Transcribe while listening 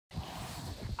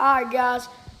Alright guys,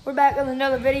 we're back with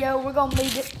another video. We're gonna be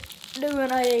doing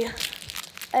one of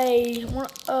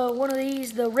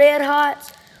these, the Red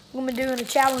Hots. We're gonna be doing a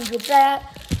challenge with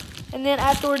that. And then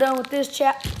after we're done with this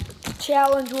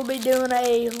challenge, we'll be doing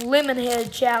a lemon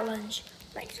head challenge.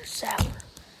 Things are sour.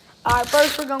 Alright,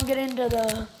 first we're gonna get into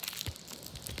the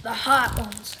hot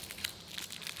ones.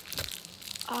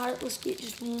 Alright, let's get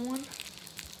just one.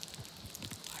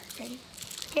 Alright, ready?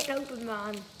 Can't open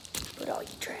mine. Put all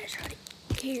your trash right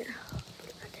here. Put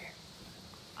it right there.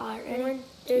 Alright, ready? 1,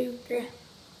 2, 3.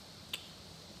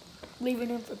 Leave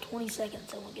it in for 20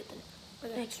 seconds and we'll get the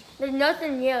next one. There's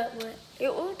nothing yet, but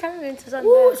it will turn into something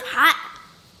Ooh, better. it's hot.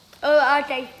 Oh, I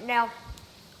taste it now.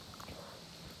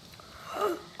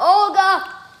 Oh, God.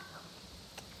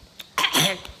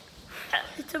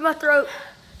 It's in my throat.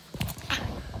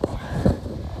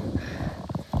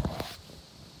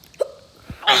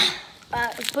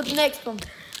 Alright, let's put the next one.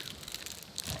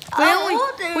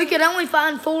 I We could only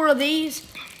find 4 of these,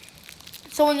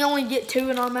 so we can only get 2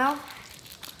 in our mouth.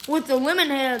 With the lemon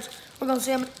heads, we're gonna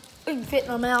see how many we can fit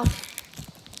in our mouth.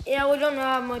 Yeah, we don't know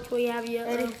how much we have yet.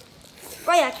 Ready?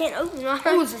 Wait, I can't open mine.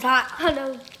 Ooh, this is hot. I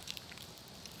know.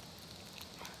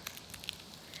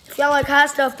 If y'all like hot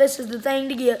stuff, this is the thing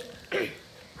to get.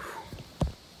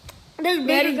 There's Ready?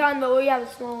 bigger kind, but we have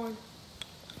a small one.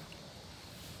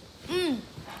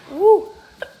 Woo.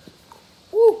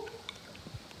 Woo.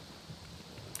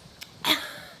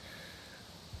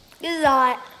 This is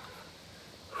hot.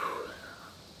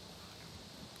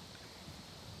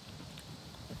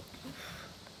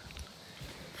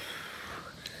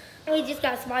 We just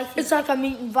got spicy. It's like I'm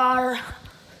eating fire.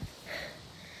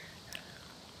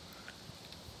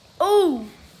 Ooh.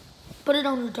 Put it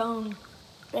on your tongue.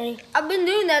 Ready? I've been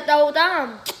doing that the whole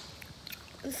time.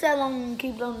 Let's see how long you can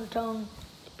keep it on your tongue.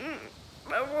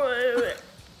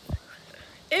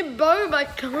 It burned my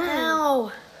tongue.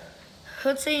 Ow.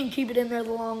 Let's see you can keep it in there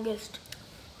the longest.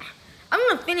 I'm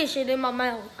gonna finish it in my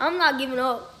mouth. I'm not giving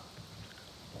up.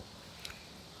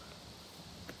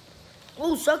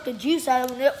 Ooh, suck the juice out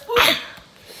of it.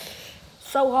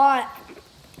 So hot.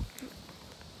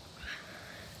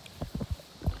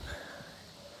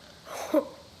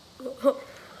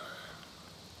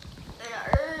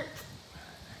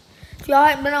 If y'all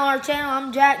haven't been on our channel,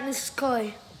 I'm Jack and this is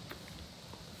Clay.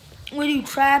 We do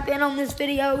trapping on this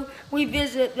video. We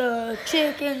visit the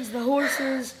chickens, the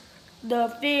horses, the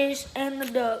fish, and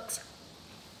the ducks.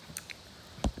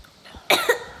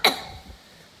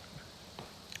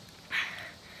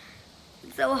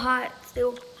 It's so hot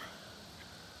still.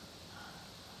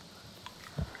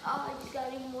 Oh, I just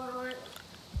got even more hot.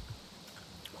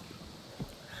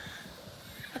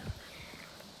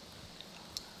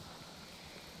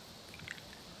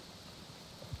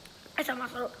 It's on my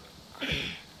throat. It's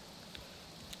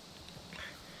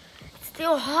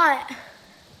still hot.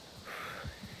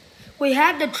 We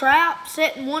had the trap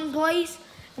set in one place,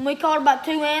 and we caught about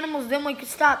 2 animals, then we could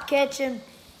stop catching.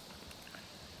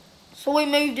 So we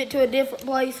moved it to a different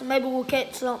place, and maybe we'll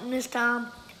catch something this time.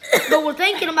 But we're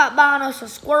thinking about buying us a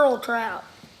squirrel trap.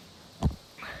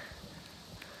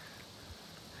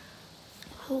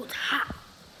 Oh, it's hot.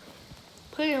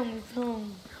 Put it on your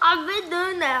tongue. I've been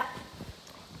doing that.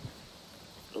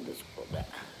 Look at this squirrel back.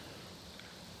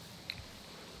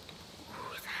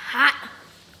 Oh, it's hot.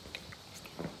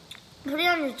 Put it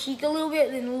on your cheek a little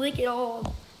bit, then lick it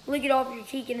off. Lick it off your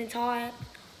cheek, and it's hot.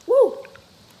 Woo!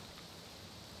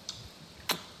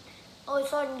 Oh, it's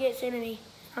starting to get acidity.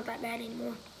 It's not that bad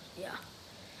anymore. Yeah.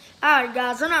 Alright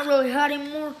guys, they're not really hot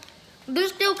anymore. They're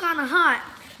still kind of hot,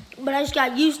 but I just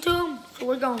got used to them, so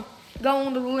we're going to go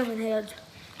on to the lemon heads.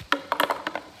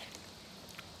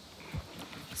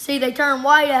 See, they turn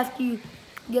white after you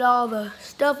get all the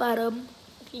stuff out of them.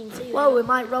 If you can see Whoa, that. it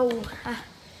might roll.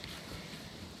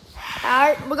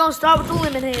 Alright, we're going to start with the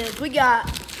lemon heads. Look at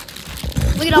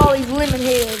all these lemon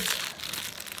heads.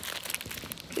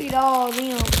 Look at all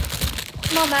them.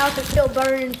 My mouth is still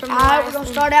burning from the Alright, we're last going to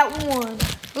one. start out with one.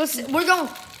 We're going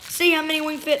to see how many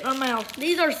we can fit in our mouth.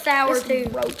 These are sour This too. is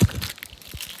broke.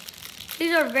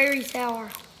 These are very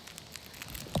sour.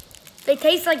 They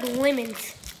taste like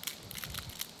lemons.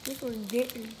 This one's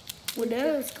didn't. Well,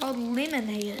 no, it's called lemon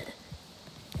head.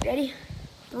 Ready?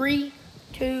 3,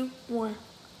 2, 1.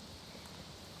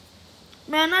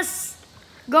 Man, that's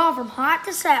gone from hot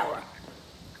to sour.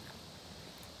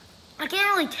 I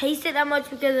can't really taste it that much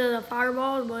because of the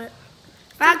fireballs, but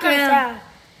I it's kinda can. sour.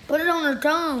 Put it on your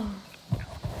tongue.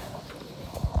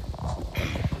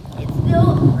 It's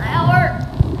still sour.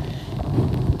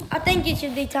 I think it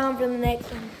should be time for the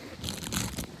next one.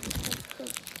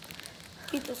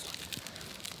 Eat this one.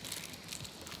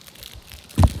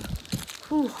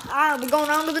 All right, we're going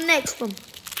on to the next one.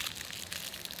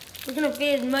 We're gonna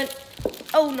feed as much.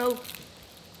 Oh no.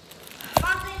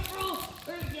 5 cent rule.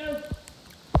 There we go.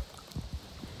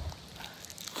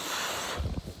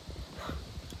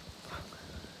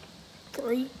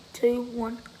 Three, two,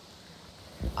 one.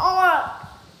 Oh,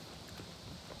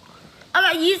 I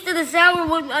got used to the sour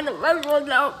one and the first one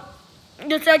now.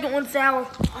 The second one's sour.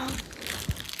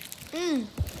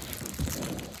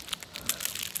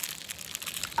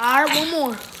 All right, one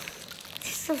more.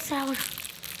 It's so sour.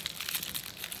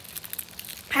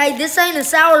 Hey, this ain't as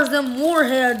sour as them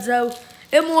Warheads, though.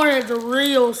 Them Warheads are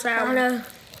real sour. I know.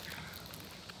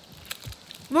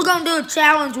 We're going to do a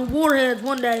challenge with Warheads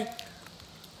one day.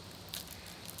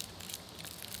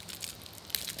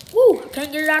 Woo, I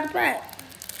can't get it out of the pack.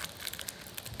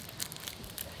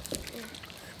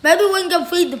 Maybe we can go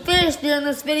feed the fish during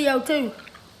this video, too.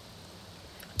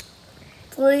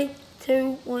 3,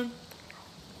 2, 1.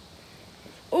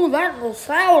 Ooh, that was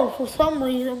sour for some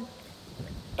reason.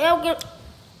 It'll get...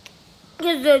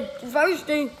 Because the first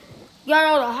two got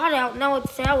all the hot out, now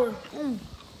it's sour.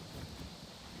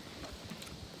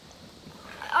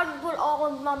 I just put all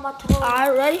of my tongue. All right,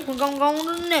 ready? We're going to go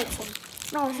on to the next one.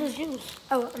 No, this is yours.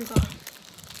 Oh, I'm sorry.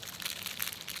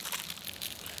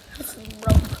 This is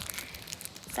rope.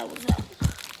 That was that.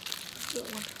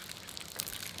 Good one.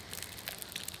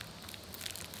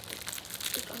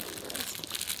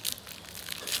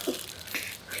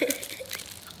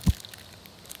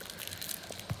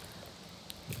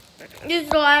 This is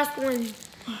the last one.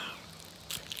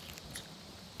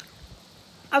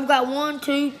 I've got 1,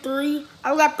 2, 3.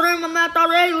 I've got 3 in my mouth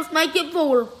already. Let's make it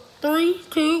 4. 3,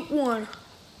 2, 1.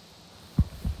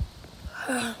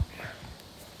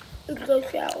 Let's go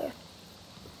shower.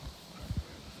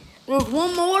 There's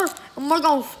one more, and we're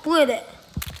gonna split it.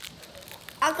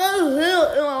 I can feel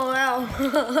it in my mouth.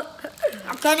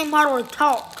 I can't even hardly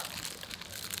talk.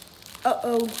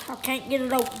 Uh-oh, I can't get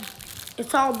it open.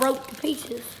 It's all broke to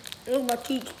pieces. Look at my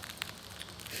cheek.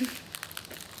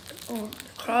 Oh,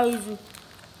 crazy.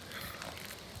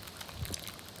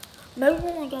 Maybe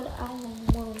when I get an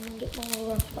almond one, I'm gonna get one of the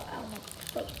rest of the almond.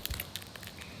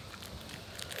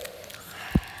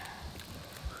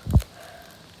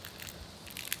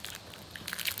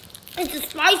 It's the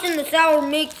spice and the sour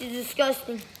mix is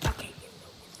disgusting. I can't get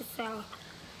it. It's sour.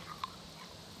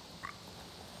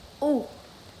 Oh.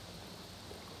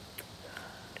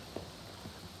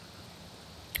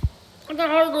 I can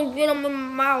hardly get them in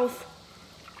my mouth.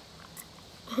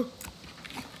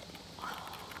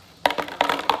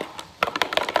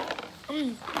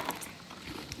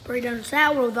 Pretty darn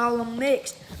sour with all of them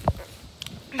mixed.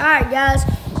 Alright, guys.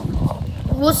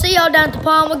 We'll see y'all down at the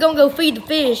pond. We're going to go feed the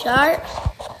fish, alright?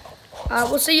 Alright,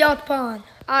 we'll see y'all at the pond.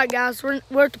 Alright, guys. We're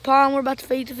at the pond. We're about to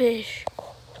feed the fish.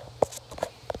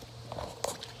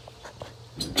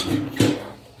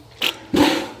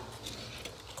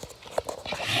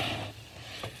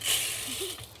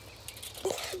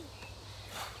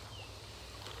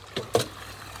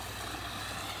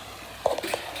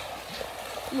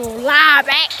 Little live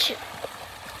action.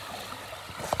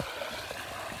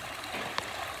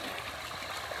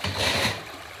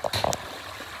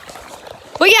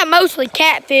 We got mostly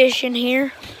catfish in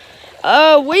here.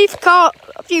 We've caught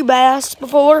a few bass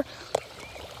before,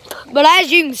 but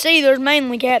as you can see, there's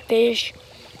mainly catfish.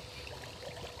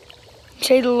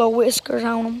 See the little whiskers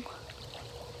on them.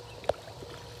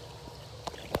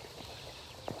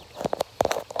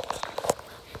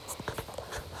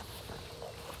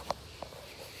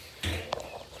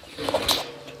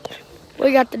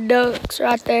 We got the ducks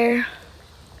right there.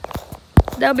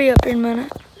 They'll be up here in a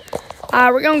minute.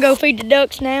 Alright, we're gonna go feed the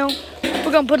ducks now.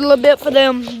 We're gonna put a little bit for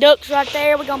them ducks right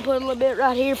there. We're gonna put a little bit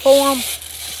right here for them.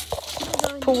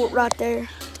 Pull it right there.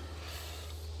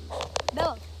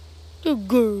 Bella. Good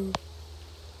girl.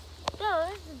 Bella,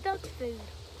 this is duck's food.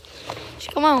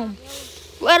 Just come on.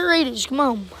 Let her eat it. Just come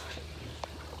on.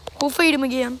 We'll feed him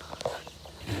again.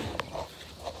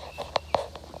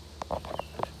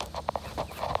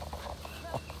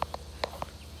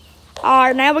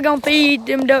 Alright, now we're gonna feed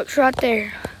them ducks right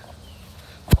there.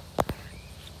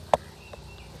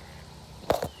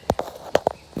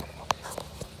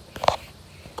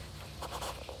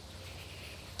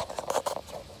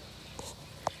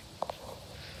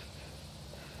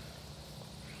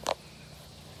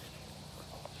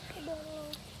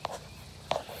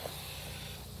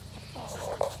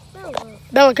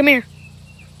 Bella, come here.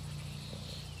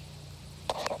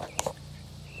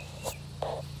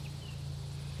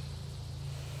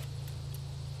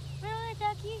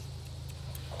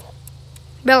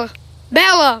 Bella.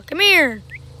 Bella, come here.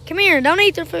 Come here. Don't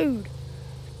eat their food.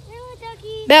 Really,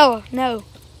 ducky? Bella, no.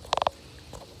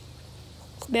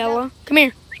 Bella, come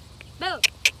here. Bella.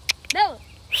 Bella.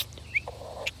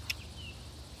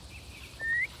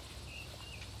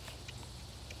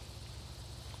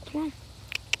 Come on.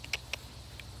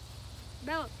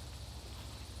 Bella.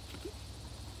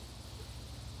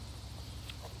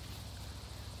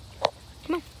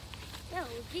 Come on. Bella,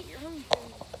 get your own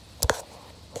food.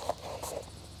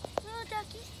 Oh,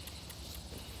 ducky.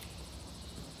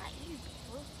 Not you,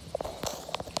 Bella.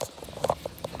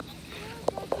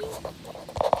 Oh, ducky.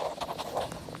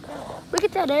 Look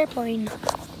at that airplane.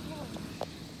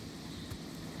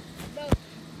 Bella.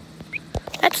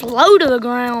 That's low to the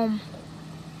ground.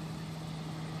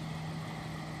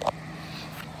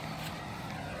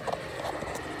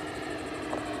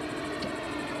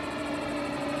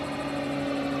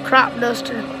 Crop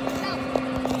duster.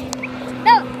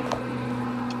 No.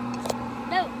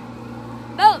 No.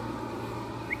 No. No.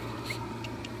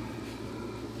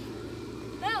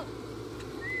 No.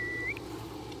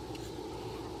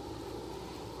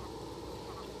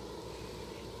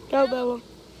 Go, Bella.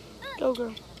 Go,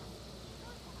 girl.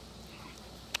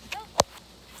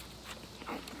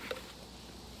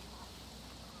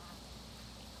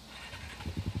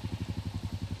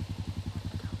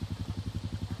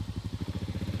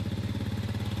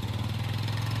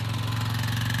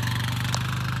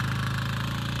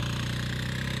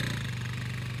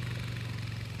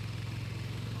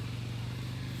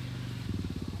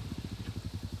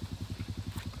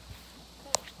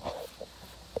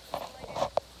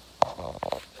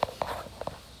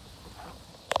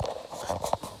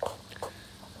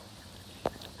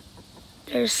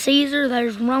 There's Caesar,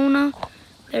 there's Rona,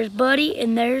 there's Buddy,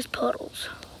 and there's Puddles.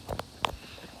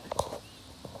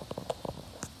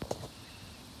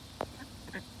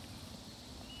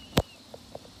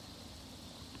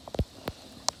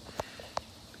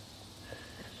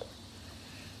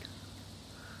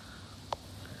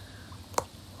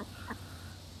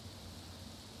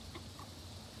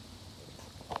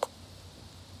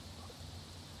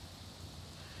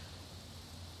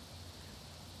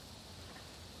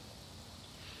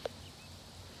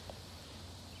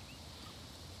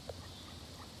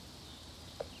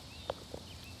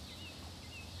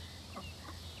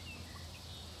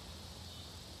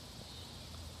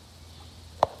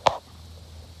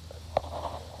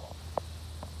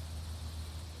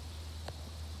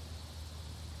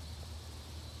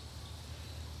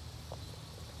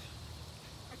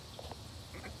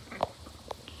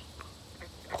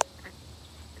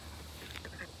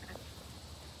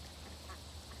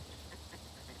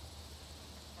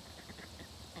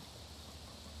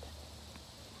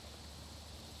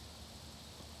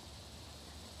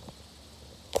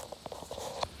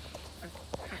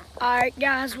 Alright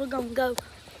guys, we're gonna go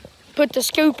put the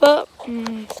scoop up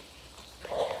and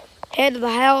head to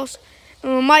the house.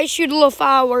 And we might shoot a little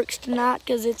fireworks tonight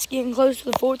because it's getting close to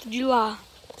the 4th of July.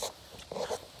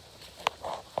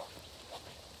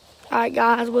 Alright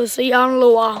guys, we'll see y'all in a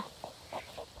little while.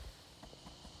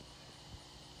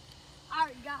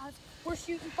 Alright guys, we're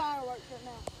shooting fireworks right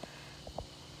now.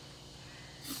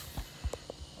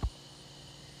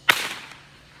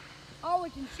 All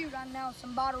we can shoot right now is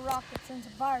some bottle rockets and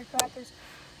some firecrackers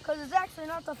because it's actually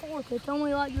not the 4th, it's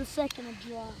only like the 2nd of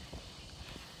July.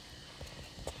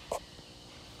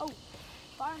 Oh,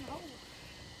 fire in the hole.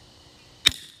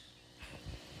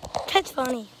 That's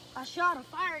funny. I shot a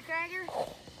firecracker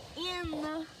in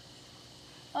the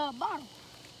bottle.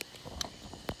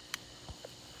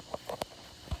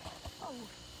 Oh.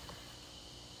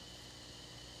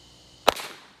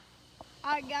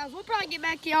 Alright guys, we'll probably get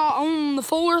back to y'all on the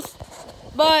 4th.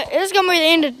 But it's going to be the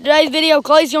end of today's video.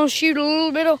 Clay's going to shoot a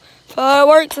little bit of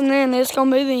fireworks and then it's going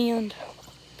to be the end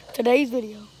of today's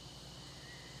video.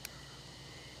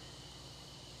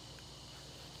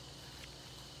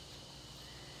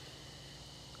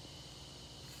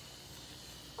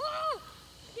 Oh!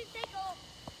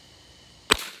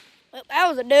 Well, that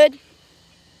was a dud.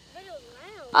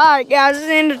 Alright guys, this is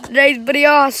the end of today's video.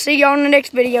 I'll see y'all in the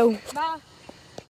next video. Bye.